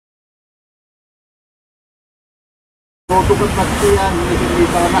Tukod magtiyan, hindi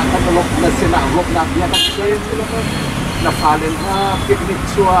ba na kanalok na sinalok na niya kasi na palen ha,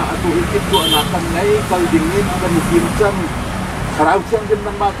 kiknitsua at uhikit ko anakan ay kaldingin kan kimcam. Karaw siyang din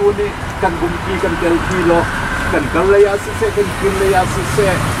ng matuni, kan bumki, kan kelkilo, kan kalaya sise, kan kilaya sise.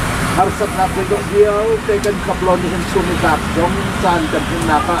 Harsap na pinong diyaw, kan kaplonihin sumitak, dong saan kan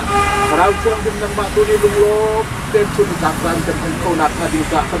hinaka. Karaw siyang din ng matuni lunglok, ten sumitakan kan hinkonak na din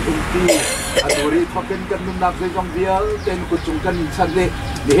ka kan bumki. At uri pakin kan nunak sa isang diyaw, ten kutsungkan sandi,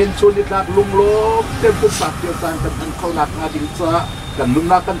 lihin sunitak lunglok, ten pusakyo saan kan hinkonak na din sa. Kan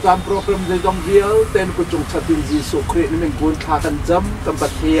lunakan sa program sa isang diyaw, ten kutsung sa tin Jisu Kri ni mingkun kakan jam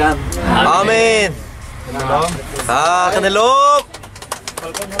kembatian. Amin. Kanilop.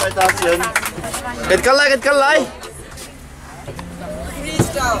 Welcome to my station. Kat kalay.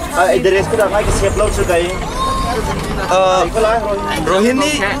 Address ko dah kasi upload sudah.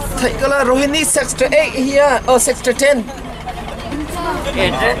 Rohini sector 8 here. Oh, sector 10.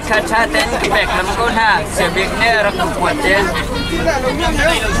 Address kaca 10 back namko na. Sebiknya rakam kuatin.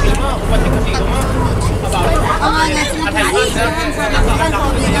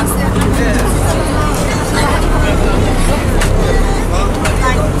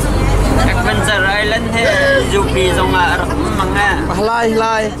 Adventure Island है जो बीजोंगा मंगा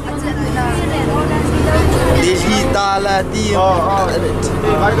Halai. Digital di.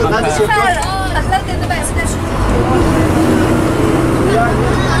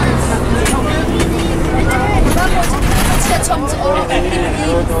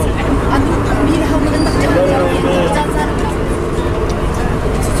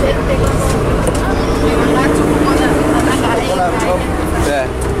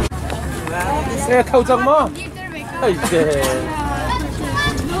 Saya tahu jangan.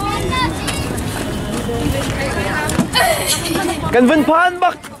 Kan Vinh Phan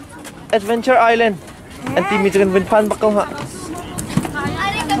bak Adventure Island. Anti mi kan Vinh Phan bak kau ha.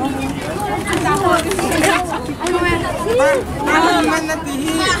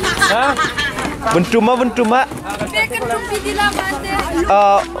 Ventuma.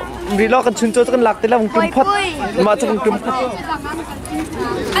 Rilo kan sunco kan lak tela ventrum phat. Ma chu ventrum phat.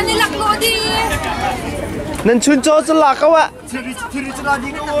 Ani lak lo di. Nan sunco chu lak ka wa. Ciri chu la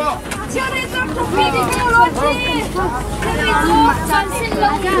di ko. Cari tu video lo di. Cari tu sansin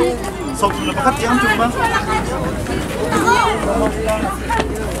lo di. Sok lu pakat yang cuma.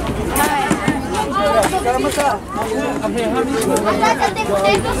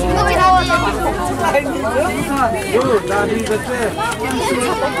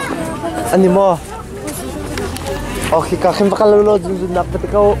 Ani mo. Okay, kakin bakal lolo nak pati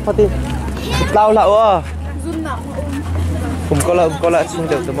kau pati. Lau wa. Umkola sing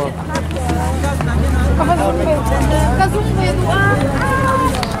daw mo.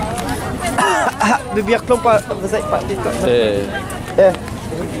 Bibiyak lo pa basay pa dito.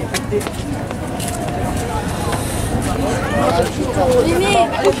 Ini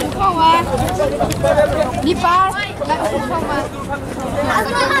Zokhua. Lipas.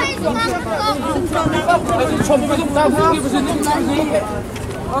 Zokhua.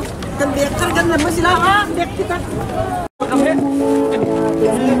 Kan beker kan masih lama bek kita.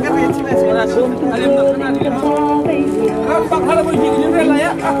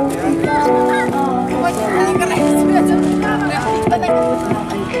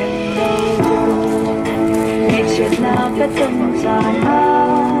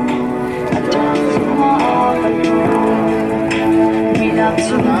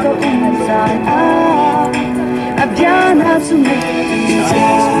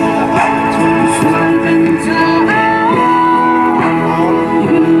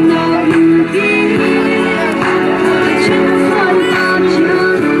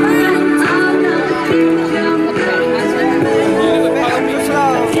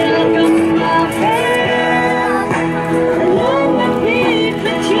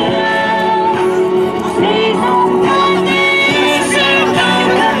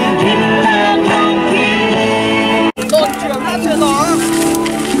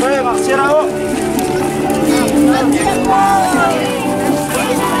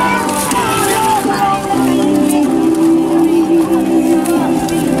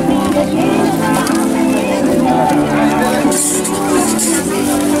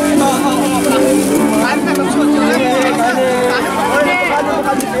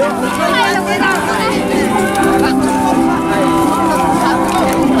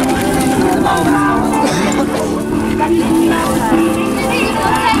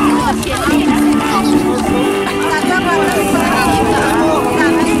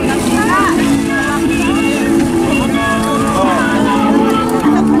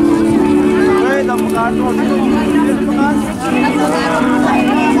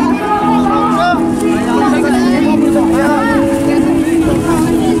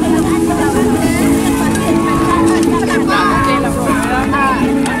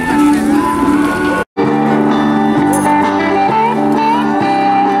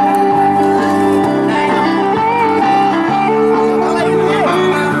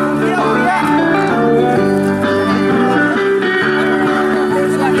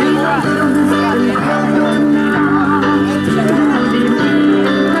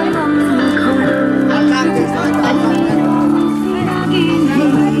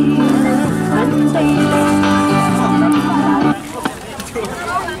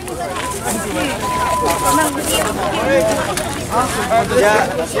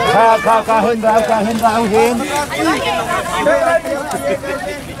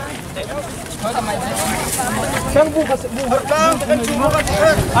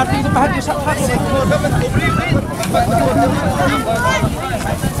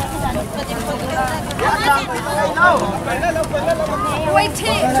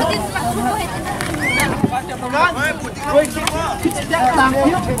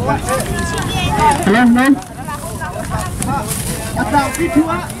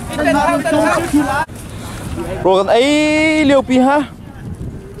 Rồi còn ấy liều pi ha.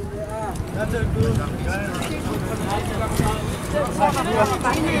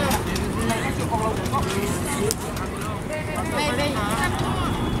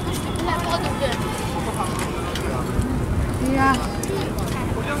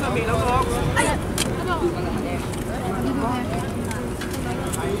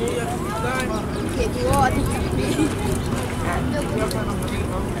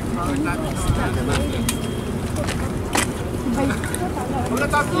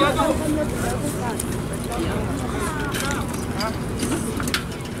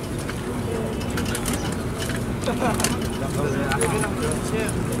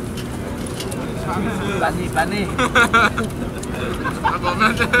 Bani.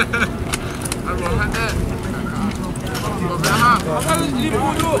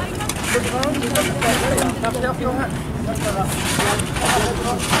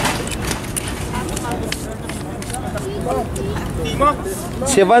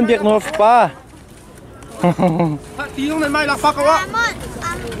 Sevan biak nol pa.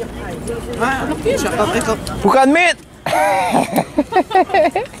 Bukan meat.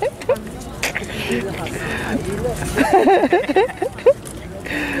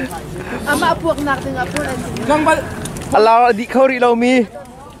 Ama puak nak dengan puak. Alar di kau ri lau mi.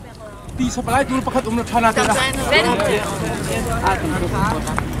 Di sebelah dulu pakat umur tanah kita.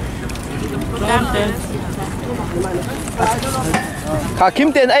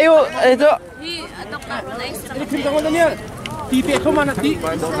 Hakim ten ayo itu. Kim tangan ni. Di pek tu mana di?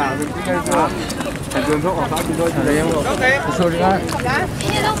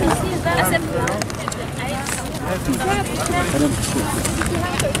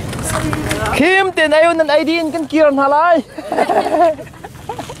 Kim ten ayo nan ID kan kiran halai.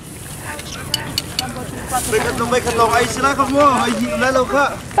 Baik katong ay sila ka mo, ay lalaw ka.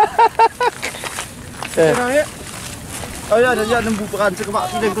 Oh ya, dia nak bukan sekemak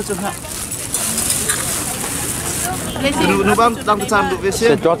sudah tu sana. Nu bang tang pesan duk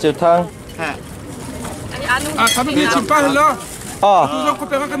Se besen. jot je tang. Kami ni cipah lah. Ah. Tu nak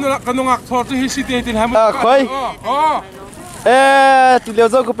kita kan nungak thor tu hisi tin ham. Khoi. Tu liu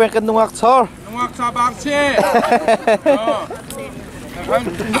zo ko pen kan nungak chor. Nungak sabang che.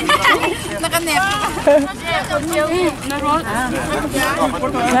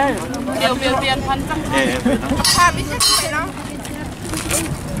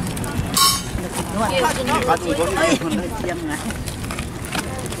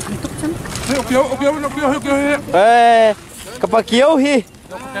 Kapakiyaw hi.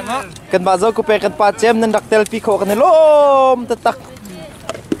 Kan ba zo ko pen kan pa chem nan daktel pi ko kan lom tatak.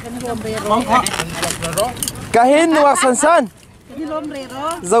 Kahin nuak san.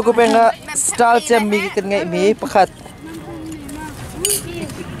 Zo ko pen style chem mi kan ngai mi pakhat.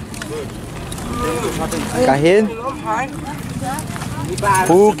 Kahin.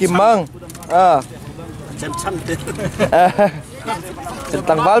 Hu kimang.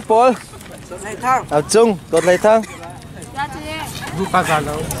 Tentang Valpol. Ao chung đột lấy thang.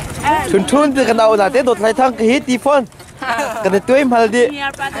 Thun từ cái nào là thế đột lấy thang cái hít đi phun. Cái này tươi mà đi.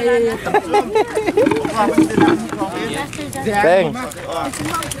 Peng.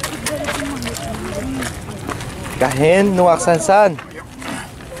 Cả hen nuak san san.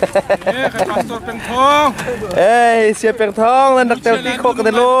 Ê, siya Peng Thong lên đặt theo tí khô cái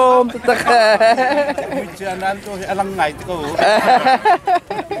này lôm tất cả. Chưa ăn tôi ăn ngày tôi có.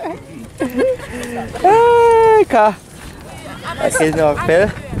 Ai cả. Okay, no, Phil.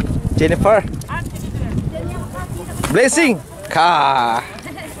 Jennifer. Blessing. Ka.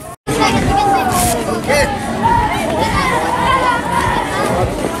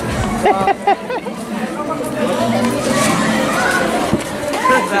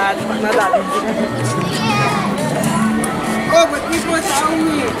 Oh, buat ni pun tahu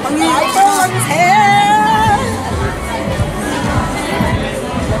ni. Panggil pun saya.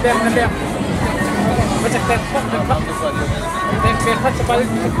 Kadang. Macam tak tak sebalik.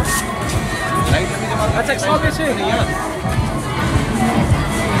 Macam sobe sih.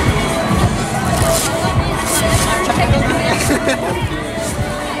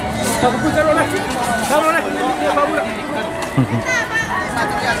 Phần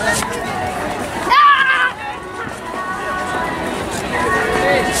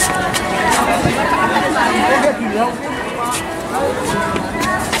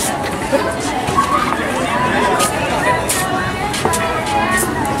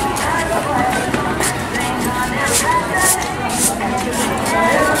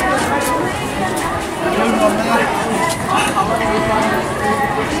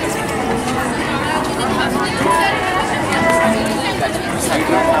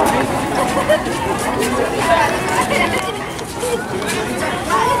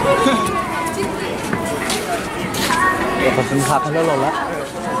hạt nó lột lắm.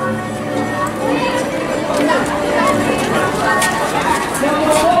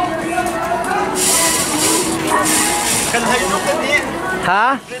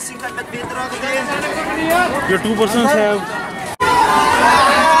 Hả? Your 2 persons have.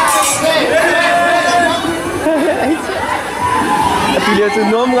 Thì sự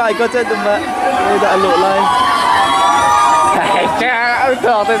nôm ngài có chết mà đây đã lộ lại. Cha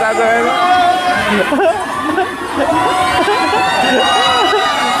thở thời gian rồi.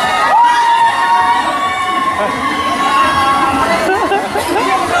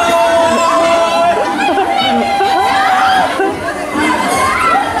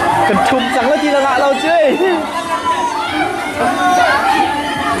 Cần chùm trắng là chỉ là ngạ lâu chứ.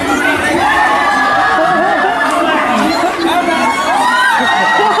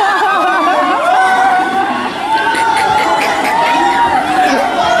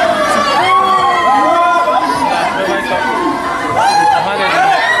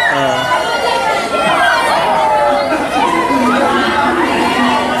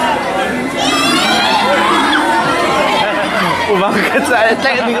 Bakit saya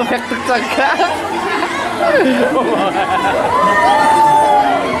cek di efek tercaka.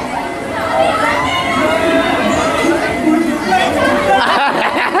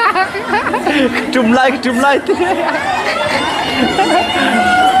 Jumlah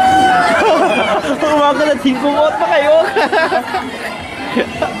Bakit na tingkumot pa kayo.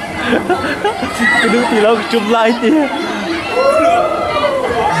 Kedung tilaw jumlah itu.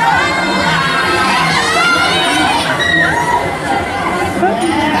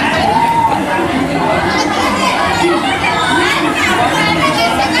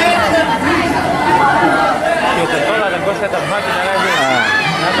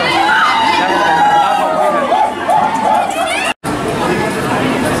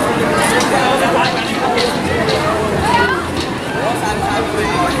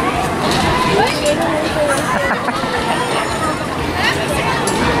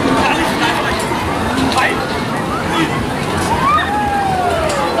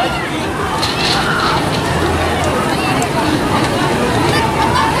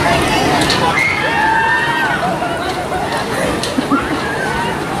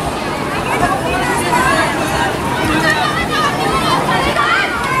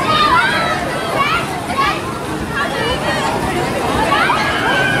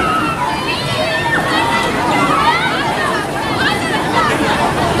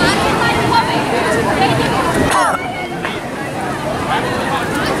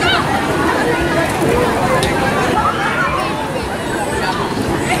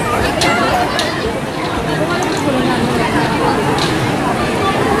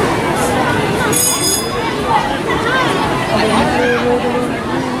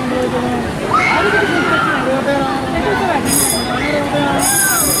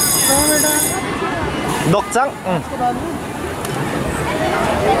 Dokcang.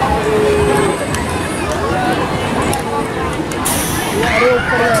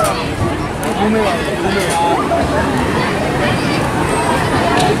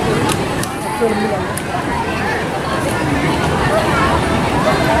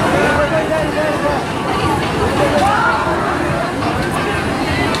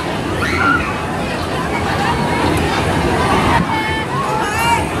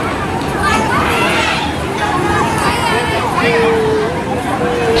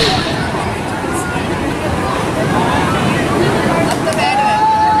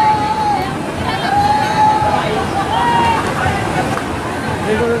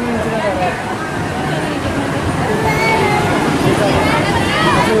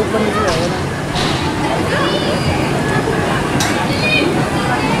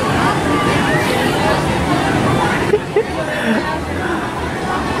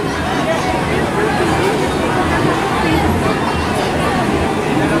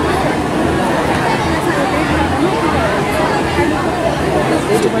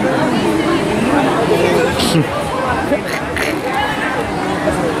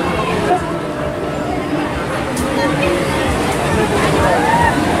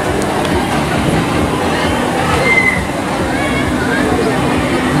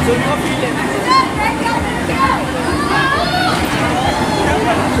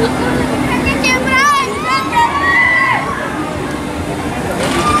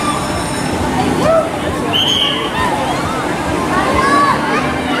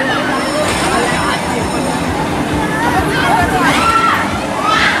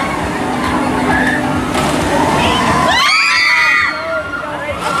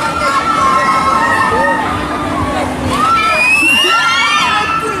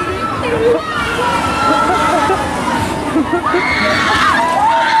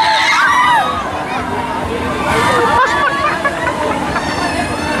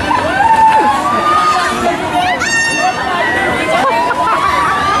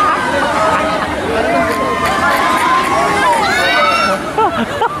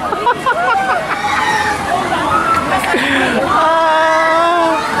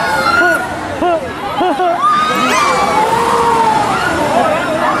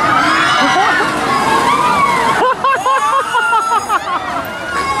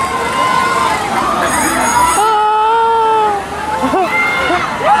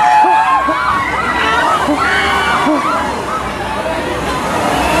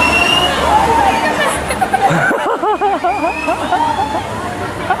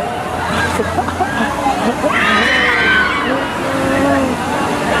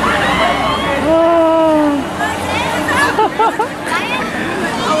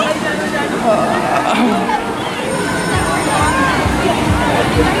 Ah.